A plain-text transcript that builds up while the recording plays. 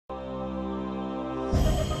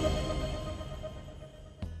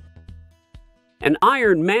An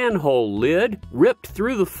iron manhole lid ripped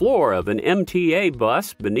through the floor of an MTA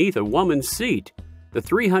bus beneath a woman's seat. The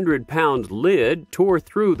 300-pound lid tore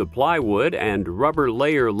through the plywood and rubber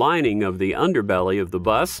layer lining of the underbelly of the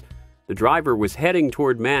bus. The driver was heading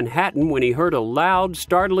toward Manhattan when he heard a loud,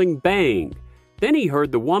 startling bang. Then he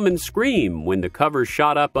heard the woman scream when the cover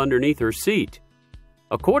shot up underneath her seat.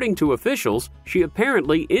 According to officials, she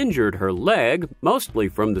apparently injured her leg, mostly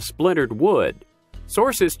from the splintered wood.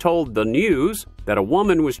 Sources told the News that a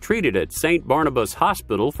woman was treated at St. Barnabas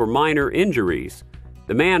Hospital for minor injuries.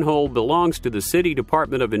 The manhole belongs to the City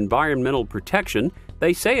Department of Environmental Protection.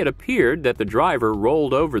 They say it appeared that the driver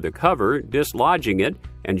rolled over the cover, dislodging it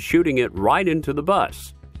and shooting it right into the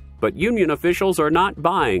bus. But union officials are not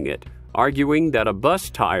buying it, arguing that a bus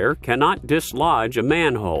tire cannot dislodge a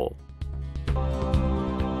manhole.